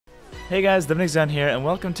Hey guys, Devon here, and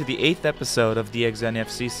welcome to the 8th episode of the Exceon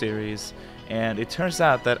FC series. And it turns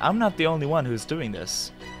out that I'm not the only one who's doing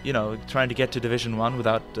this. You know, trying to get to Division 1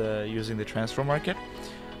 without using the transfer market.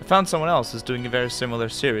 I found someone else who's doing a very similar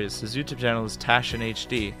series. His YouTube channel is Tashin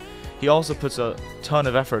HD. He also puts a ton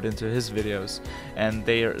of effort into his videos, and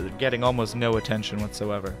they are getting almost no attention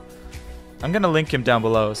whatsoever. I'm gonna link him down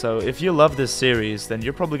below, so if you love this series, then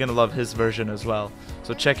you're probably gonna love his version as well.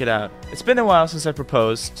 So check it out. It's been a while since I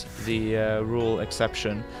proposed the rule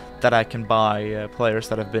exception that I can buy players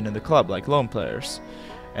that have been in the club, like loan players.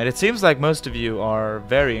 And it seems like most of you are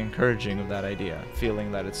very encouraging of that idea,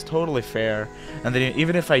 feeling that it's totally fair, and that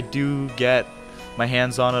even if I do get my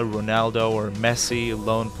hands on a Ronaldo or Messi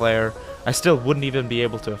loan player, I still wouldn't even be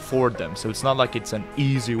able to afford them, so it's not like it's an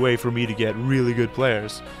easy way for me to get really good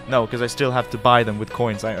players. No, because I still have to buy them with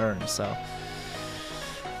coins I earn, so...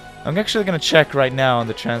 I'm actually going to check right now on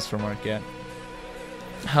the transfer market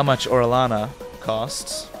how much Orellana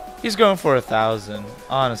costs. He's going for 1,000,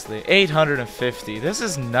 honestly. 850, this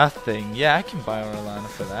is nothing. Yeah, I can buy Orellana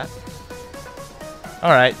for that.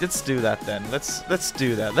 Alright, let's do that then. Let's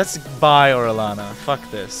do that. Let's buy Orellana.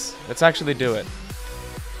 Fuck this. Let's actually do it.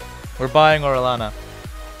 We're buying Orellana.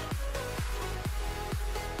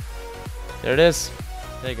 There it is.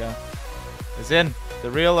 There you go. It's in. The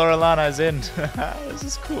real Orellana is in. This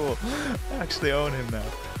is cool. I actually own him now.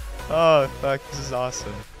 Oh, fuck. This is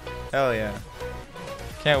awesome. Hell yeah.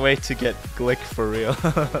 Can't wait to get Glick for real.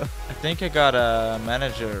 I think I got a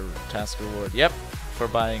manager task reward. Yep. For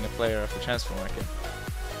buying a player off the transfer market.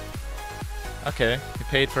 Okay. He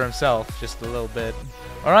paid for himself just a little bit.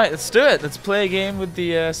 Alright, let's do it. Let's play a game with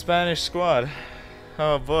the Spanish squad.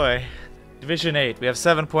 Oh boy. Division 8. We have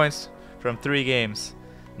 7 points from 3 games.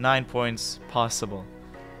 9 points possible.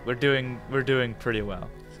 We're doing pretty well.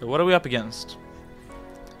 So what are we up against?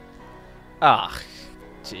 Ah,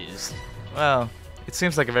 jeez. Well, it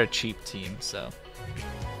seems like a very cheap team, so.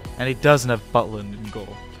 And he doesn't have Butland in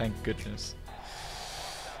goal. Thank goodness.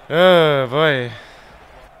 Oh boy.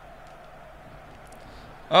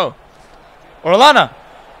 Oh. Orellana!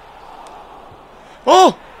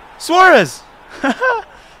 Oh! Suarez!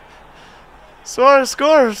 Suarez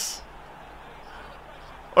scores!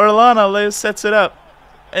 Orellana sets it up.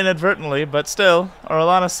 Inadvertently, but still,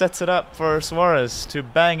 Orellana sets it up for Suarez to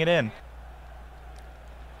bang it in.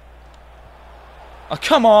 Oh,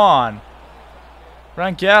 come on!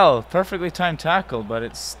 Rangel, perfectly timed tackle, but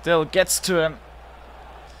it still gets to him.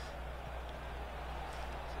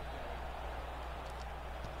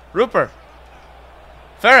 Rupert!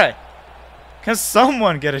 Feret! Can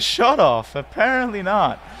someone get a shot off? Apparently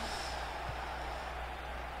not.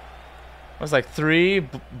 It was like 3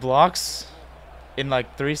 blocks in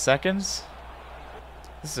like 3 seconds.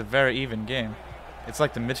 This is a very even game. It's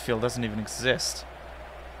like the midfield doesn't even exist.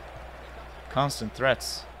 Constant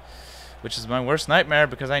threats. Which is my worst nightmare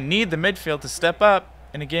because I need the midfield to step up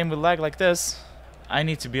in a game with lag like this. I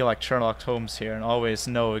need to be like Sherlock Holmes here and always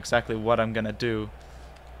know exactly what I'm gonna do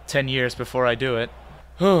 10 years before I do it.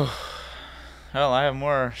 Whew. Well, I have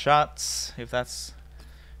more shots, if that's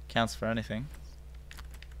counts for anything.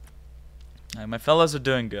 My fellows are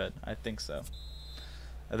doing good. I think so.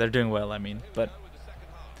 They're doing well, I mean. But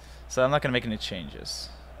so I'm not going to make any changes.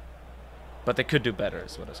 But they could do better,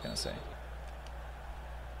 is what I was going to say.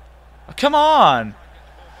 Oh, come on!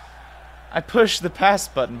 I pushed the pass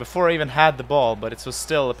button before I even had the ball, but it was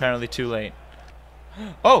still apparently too late.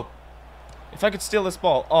 Oh! If I could steal this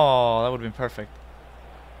ball. Oh, that would have been perfect.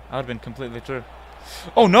 That would have been completely true.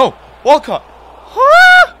 Oh no! Walcott!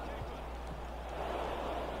 Ah!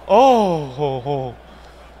 Oh!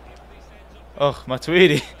 Oh,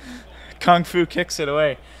 Matuidi. Kung Fu kicks it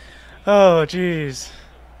away. Oh, jeez.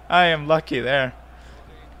 I am lucky there.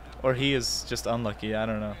 Or he is just unlucky. I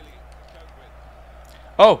don't know.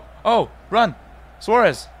 Oh! Oh! Run!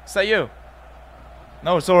 Suarez! Is that you?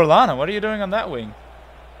 No, it's Orellana. What are you doing on that wing?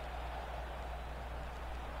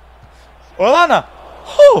 Orellana!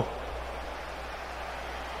 Oh!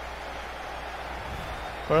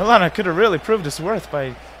 Orellana could have really proved his worth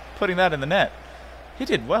by putting that in the net. He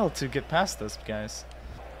did well to get past those guys.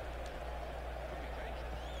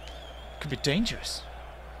 Could be dangerous.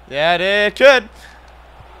 Yeah, it could.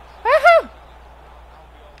 Woohoo!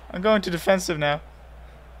 I'm going to defensive now.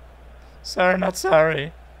 Sorry, not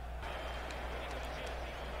sorry.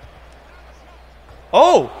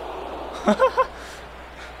 Oh!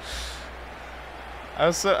 I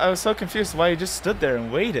was so confused why you just stood there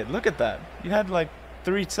and waited. Look at that. You had like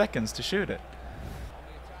 3 seconds to shoot it.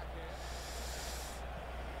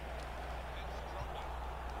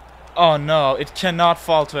 Oh no, it cannot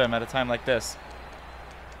fall to him at a time like this.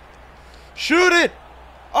 Shoot it!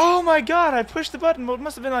 Oh my god, I pushed the button, but it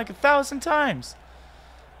must have been like 1,000 times.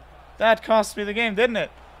 That cost me the game, didn't it?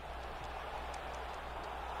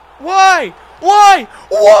 Why? Why?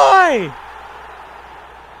 Why?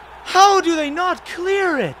 How do they not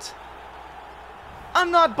clear it?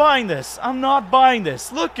 I'm not buying this. I'm not buying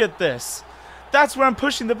this. Look at this. That's where I'm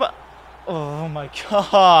pushing the button. Oh my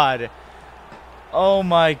god. Oh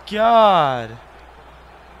my god.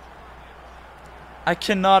 I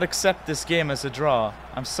cannot accept this game as a draw.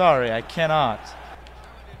 I'm sorry, I cannot.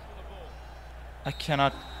 I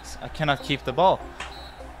cannot keep the ball.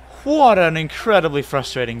 What an incredibly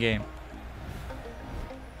frustrating game.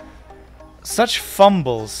 Such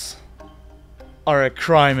fumbles are a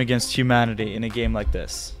crime against humanity in a game like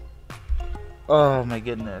this. Oh my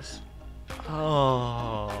goodness.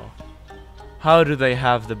 Oh. How do they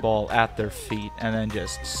have the ball at their feet and then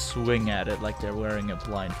just swing at it like they're wearing a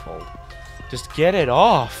blindfold? Just get it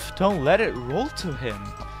off. Don't let it roll to him.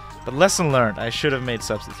 But lesson learned, I should have made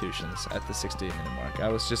substitutions at the 60-minute mark. I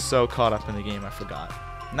was just so caught up in the game I forgot.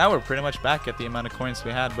 Now we're pretty much back at the amount of coins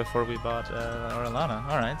we had before we bought Orellana.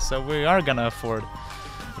 Alright, so we are gonna afford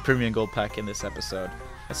a premium gold pack in this episode.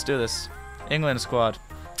 Let's do this. England squad.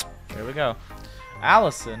 Here we go.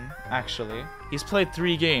 Allison, actually, he's played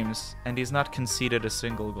 3 games and he's not conceded a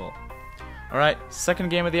single goal. Alright, second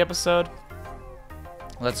game of the episode.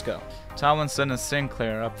 Let's go. Tomlinson and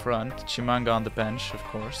Sinclair up front. Tshimanga on the bench, of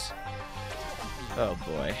course. Oh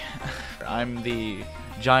boy. I'm the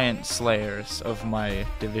giant slayers of my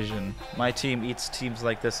division. My team eats teams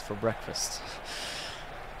like this for breakfast.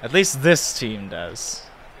 At least this team does.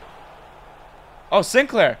 Oh,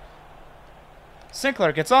 Sinclair!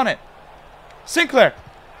 Sinclair gets on it! Sinclair!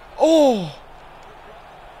 Oh!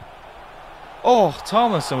 Oh,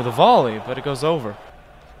 Tomlinson with a volley, but it goes over.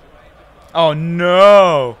 Oh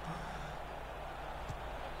no!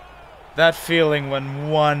 That feeling when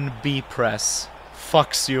one B press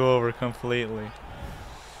fucks you over completely.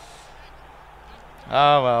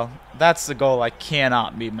 Oh well, that's the goal I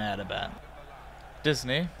cannot be mad about.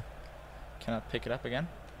 Disley cannot pick it up again.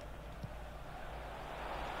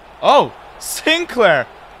 Oh! Sinclair!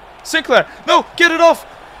 Sinclair! No! Get it off!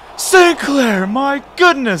 Sinclair! My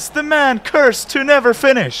goodness! The man cursed to never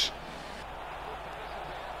finish!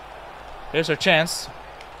 Here's our chance.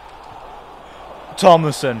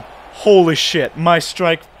 Tomlinson. Holy shit, my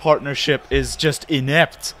strike partnership is just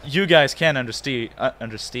inept. You guys can understand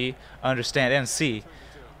and see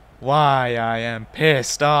why I am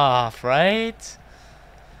pissed off, right?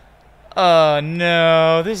 Oh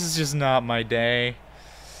no, this is just not my day.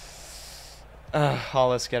 Oh,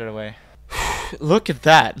 let's get it away. Look at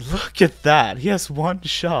that, look at that. He has one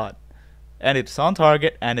shot. And it's on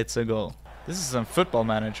target and it's a goal. This is some football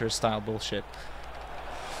manager style bullshit.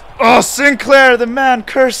 Oh, Sinclair, the man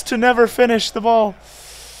cursed to never finish the ball.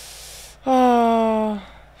 Oh,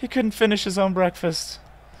 he couldn't finish his own breakfast.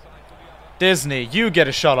 Disley, you get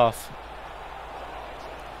a shot off.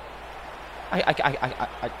 I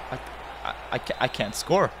can't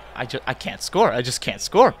score. I can't score. I just can't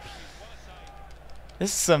score. This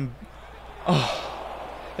is some... Oh,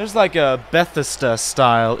 there's like a Bethesda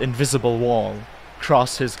style invisible wall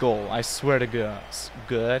across his goal. I swear to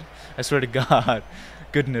God. I swear to God.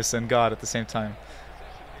 Goodness and God at the same time.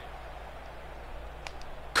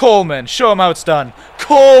 Coleman, show him how it's done.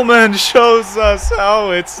 Coleman shows us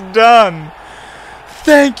how it's done.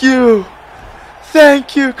 Thank you.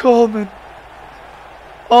 Thank you, Coleman.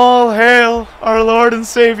 All hail our Lord and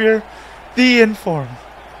Savior, the Inform.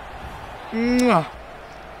 Mwah.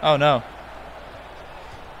 Oh no.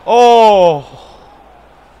 Oh.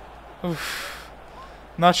 Oof.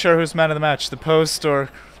 Not sure who's man of the match, the post or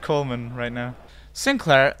Coleman right now.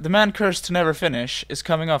 Sinclair, the man cursed to never finish, is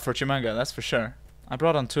coming off for Tshimanga, that's for sure. I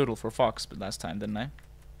brought on Tootle for Fox but last time, didn't I?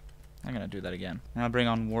 I'm gonna do that again. I'm gonna bring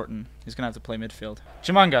on Wharton. He's gonna have to play midfield.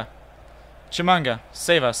 Tshimanga! Tshimanga,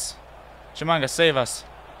 save us. Tshimanga, save us.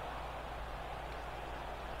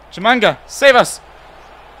 Tshimanga, save us!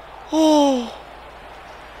 Oh!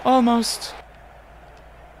 Almost.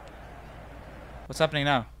 What's happening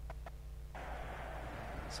now?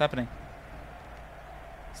 What's happening?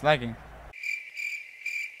 It's lagging.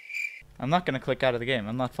 I'm not gonna click out of the game.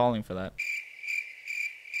 I'm not falling for that.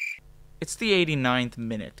 It's the 89th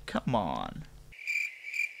minute. Come on.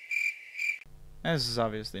 This is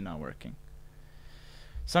obviously not working.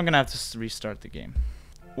 So I'm gonna have to restart the game.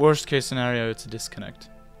 Worst case scenario, it's a disconnect.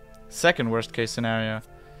 Second worst case scenario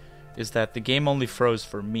is that the game only froze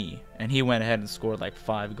for me, and he went ahead and scored like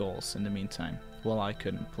 5 goals in the meantime, while I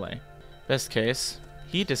couldn't play. Best case,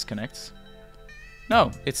 he disconnects.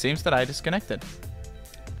 No, it seems that I disconnected.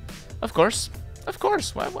 Of course, Of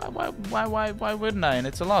course. Why wouldn't I? And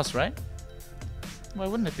it's a loss, right? Why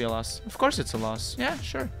wouldn't it be a loss? Of course it's a loss. Yeah,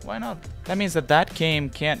 sure. Why not? That means that that game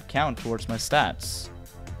can't count towards my stats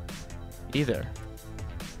either.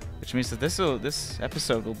 Which means that this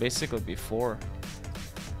episode will basically be four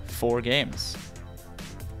games.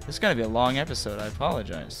 This is gonna be a long episode. I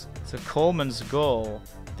apologize. So Coleman's goal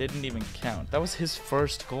didn't even count. That was his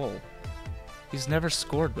first goal. He's never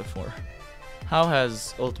scored before. How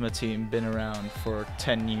has Ultimate Team been around for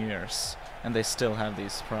 10 years and they still have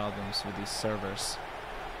these problems with these servers?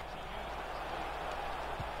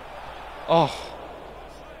 Oh.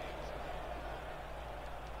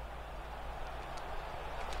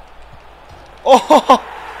 Oh!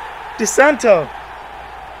 Santo!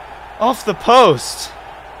 Off the post!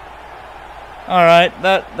 Alright,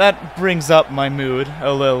 that brings up my mood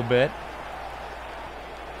a little bit.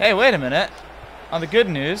 Hey, wait a minute. On the good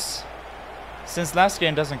news, since last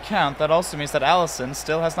game doesn't count, that also means that Allison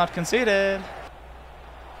still has not conceded.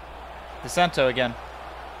 Santo again.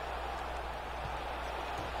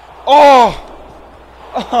 Oh!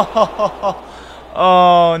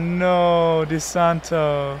 Oh no,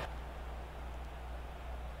 Santo.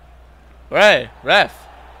 Right, ref.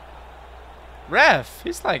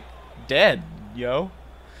 He's like dead, yo.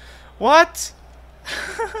 What?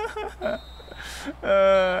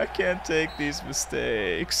 I can't take these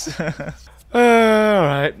mistakes.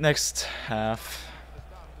 Alright, next half.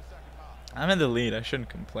 I'm in the lead, I shouldn't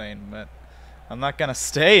complain, but I'm not gonna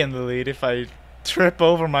stay in the lead if I trip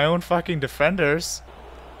over my own fucking defenders.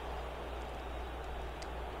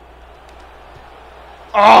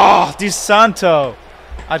 Oh, Santo!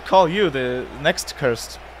 I'd call you the next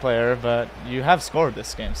cursed player, but you have scored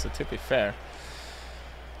this game, so to be fair.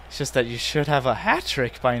 It's just that you should have a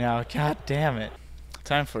hat-trick by now, god damn it.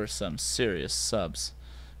 Time for some serious subs.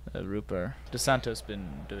 Rupert. Santo's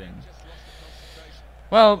been doing,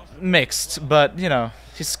 well, mixed, but, you know,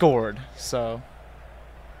 he scored, so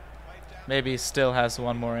maybe he still has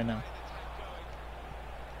one more in him.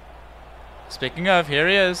 Speaking of, here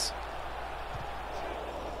he is.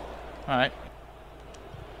 Alright.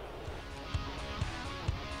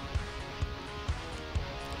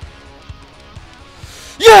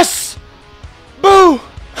 Yes! Boo!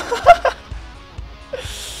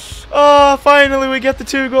 Oh, finally we get the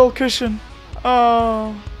 2-goal cushion.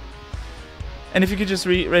 Oh. And if you could just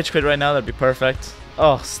rage quit right now, that'd be perfect.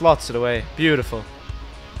 Oh, slots it away. Beautiful.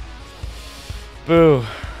 Boo.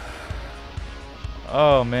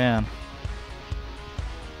 Oh, man.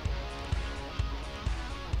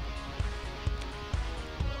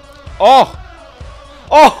 Oh!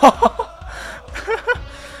 Oh!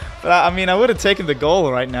 But I mean, I would have taken the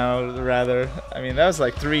goal right now, rather. I mean, that was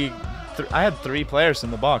like I had 3 players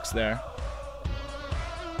in the box there.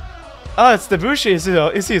 Oh, it's Debussy. Is he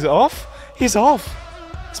off? He's off.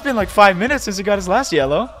 It's been like 5 minutes since he got his last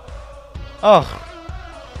yellow. Oh.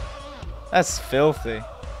 That's filthy.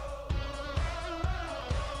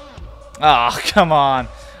 Oh, come on.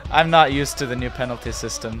 I'm not used to the new penalty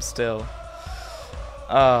system still.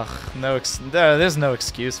 Ugh, there's no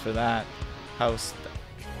excuse for that.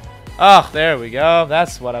 Oh, there we go.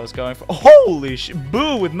 That's what I was going for. Holy shit.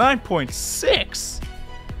 Boo with 9.6.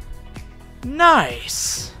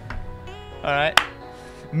 Nice. Alright.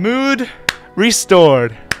 Mood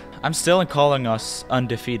restored. I'm still calling us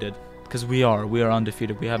undefeated. Because we are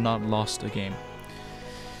undefeated. We have not lost a game.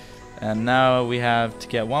 And now we have to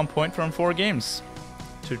get 1 point from 4 games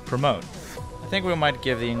to promote. I think we might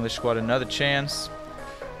give the English squad another chance.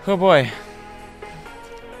 Oh boy.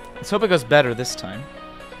 Let's hope it goes better this time.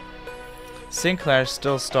 Sinclair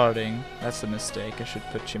still starting. That's a mistake. I should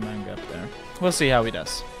put Tshimanga up there. We'll see how he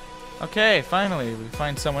does. Okay, finally we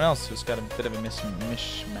find someone else who's got a bit of a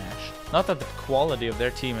mishmash. Not that the quality of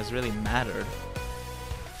their team has really mattered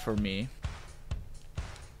for me.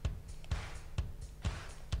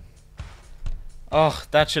 Oh,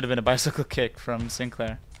 that should have been a bicycle kick from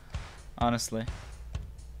Sinclair. Honestly.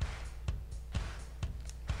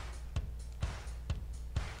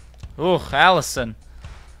 Ooh, Allison.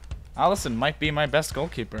 Allison might be my best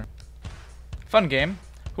goalkeeper. Fun game.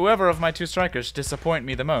 Whoever of my 2 strikers disappoint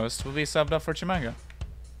me the most will be subbed up for Tshimanga.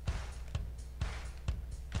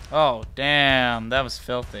 Oh, damn. That was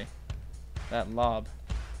filthy. That lob.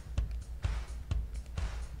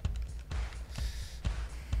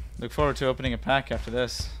 Look forward to opening a pack after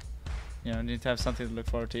this. You know, need to have something to look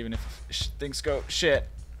forward to even if things go shit.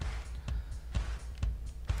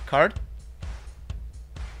 Card?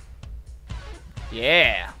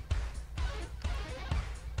 Yeah.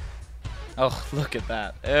 Oh, look at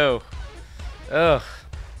that. Ew. Ugh.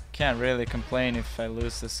 Can't really complain if I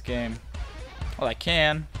lose this game. Well, I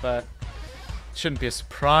can, but Shouldn't be a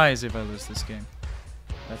surprise if I lose this game.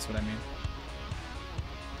 That's what I mean.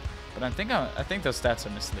 But I think those stats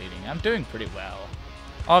are misleading. I'm doing pretty well.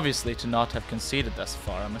 Obviously, to not have conceded thus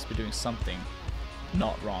far, I must be doing something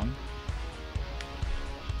not wrong.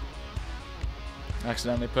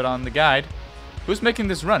 Accidentally put on the guide. Who's making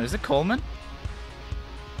this run? Is it Coleman?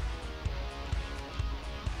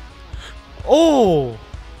 Oh!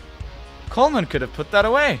 Coleman could have put that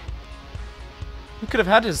away. He could have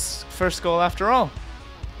had his first goal after all.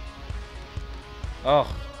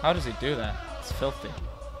 Oh, how does he do that? It's filthy.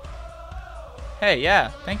 Hey, yeah,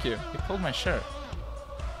 thank you. He pulled my shirt.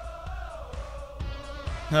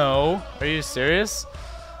 No, are you serious?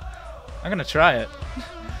 I'm gonna try it.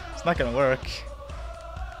 It's not gonna work.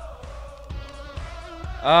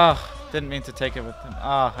 Ah, didn't mean to take it with him.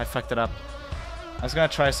 Ah, I fucked it up. I was gonna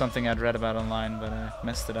try something I'd read about online, but I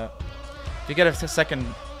messed it up. If you get a second,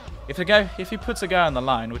 if he puts a guy on the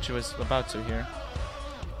line, which he was about to here,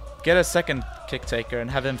 get a second kick taker and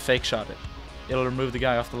have him fake shot it. It'll remove the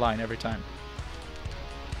guy off the line every time.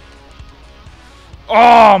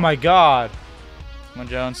 Oh my God! Come on,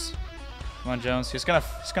 Jones. Come on, Jones. He's gonna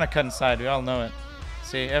cut inside. We all know it.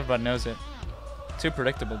 See, everybody knows it. Too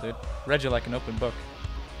predictable, dude. Read you like an open book.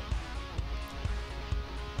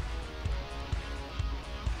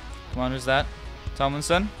 Come on, who's that?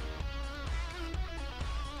 Tomlinson?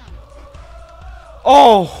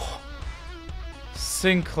 Oh!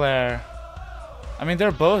 Sinclair. I mean,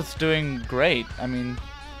 they're both doing great. I mean,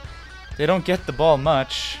 they don't get the ball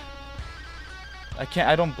much.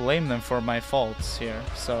 I don't blame them for my faults here,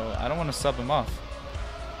 so I don't want to sub them off.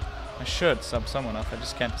 I should sub someone off, I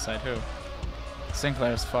just can't decide who.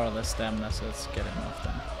 Sinclair has far less stamina, so let's get him off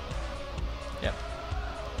then. Yep.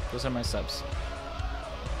 Those are my subs.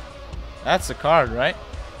 That's a card, right?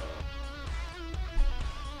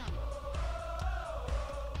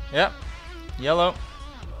 Yep. Yellow.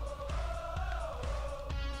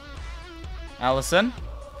 Allison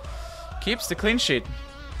keeps the clean sheet.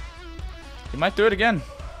 He might do it again.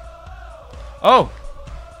 Oh!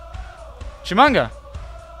 Tshimanga!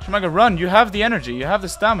 Tshimanga, run! You have the energy. You have the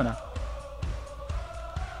stamina.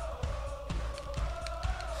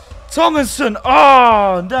 Tomlinson!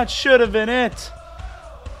 Oh! That should have been it!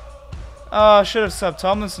 Oh, I should have subbed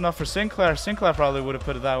Tomlinson off for Sinclair. Sinclair probably would have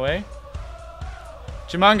put it that way.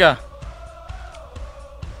 Tshimanga!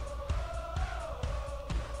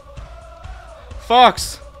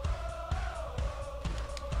 Fox!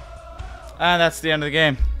 And that's the end of the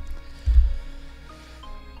game.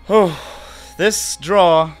 Oh, this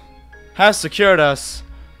draw has secured us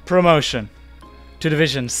promotion to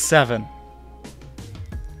Division 7.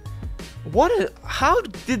 How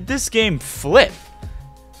did this game flip?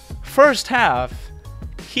 First half,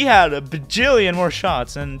 he had a bajillion more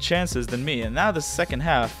shots and chances than me, and now the second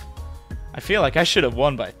half, I feel like I should have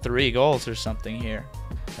won by 3 goals or something here.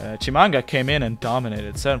 Tshimanga came in and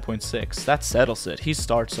dominated 7.6. That settles it. He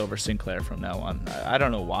starts over Sinclair from now on. I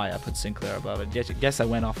don't know why I put Sinclair above it. I guess I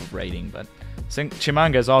went off of rating, but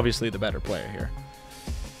Tshimanga is obviously the better player here.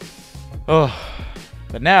 Oh,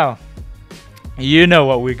 but now, you know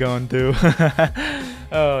what we're going to do.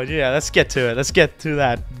 Oh, yeah, let's get to it. Let's get to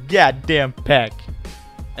that goddamn pack.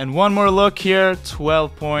 And one more look here,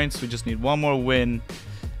 12 points. We just need one more win.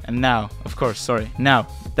 And now, of course, sorry. Now,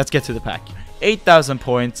 let's get to the pack. 8,000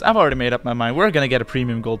 points. I've already made up my mind. We're going to get a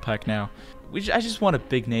premium gold pack now. I just want a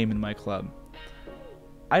big name in my club.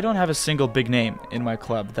 I don't have a single big name in my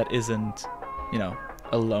club that isn't, you know,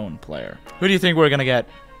 a lone player. Who do you think we're going to get?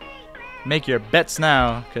 Make your bets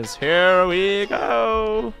now, because here we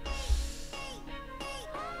go.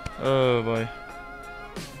 Oh, boy.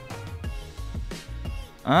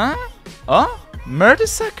 Huh? Oh? Murder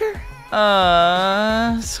Sucker?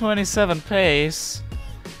 27 pace.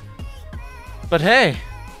 But hey,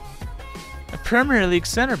 a Premier League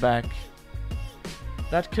centre back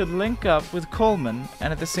that could link up with Coleman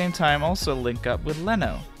and at the same time also link up with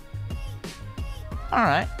Leno.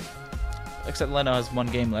 Alright. Except Leno has 1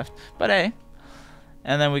 game left. But hey.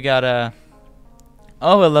 And then we got a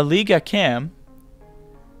La Liga cam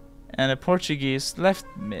and a Portuguese left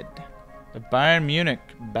mid. A Bayern Munich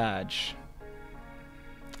badge.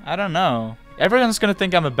 I don't know. Everyone's gonna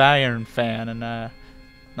think I'm a Bayern fan, and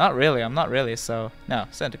not really. I'm not really. So no,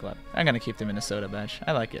 Santa Club. I'm gonna keep the Minnesota badge.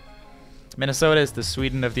 I like it. Minnesota is the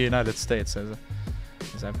Sweden of the United States, as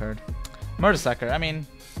I've heard. Murdersucker. I mean,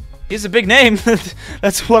 he's a big name.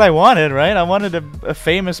 That's what I wanted, right? I wanted a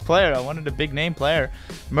famous player. I wanted a big name player.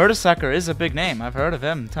 Murdersucker is a big name. I've heard of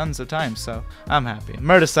him tons of times, so I'm happy.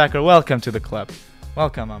 Murdersucker, welcome to the club.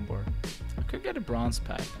 Welcome on board. I could get a bronze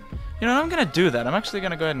pack. You know, I'm gonna do that. I'm actually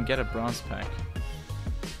gonna go ahead and get a bronze pack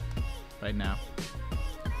right now.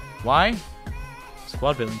 Why?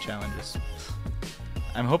 Squad building challenges.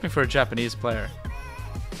 I'm hoping for a Japanese player.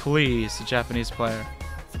 Please, a Japanese player.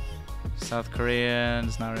 South Korean,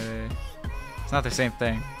 it's not really... It's not the same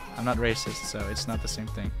thing. I'm not racist, so it's not the same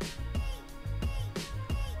thing.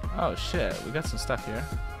 Oh shit, we got some stuff here.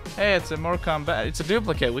 Hey, it's a more combat. It's a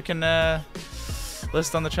duplicate. We can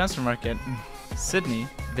list on the transfer market. Sydney.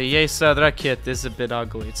 The Yay Sadra kit is a bit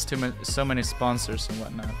ugly. It's so many sponsors and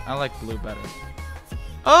whatnot. I like blue better.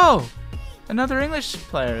 Oh! Another English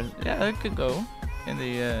player. Yeah, it could go in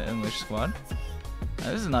the English squad.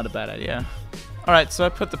 This is not a bad idea. Alright, so I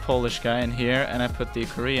put the Polish guy in here, and I put the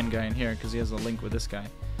Korean guy in here because he has a link with this guy.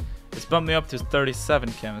 It's bumped me up to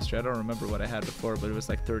 37 chemistry. I don't remember what I had before, but it was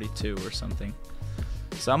like 32 or something.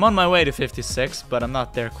 So I'm on my way to 56, but I'm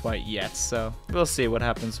not there quite yet. So we'll see what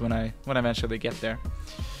happens when I eventually get there.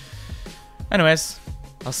 Anyways,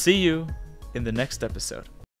 I'll see you in the next episode.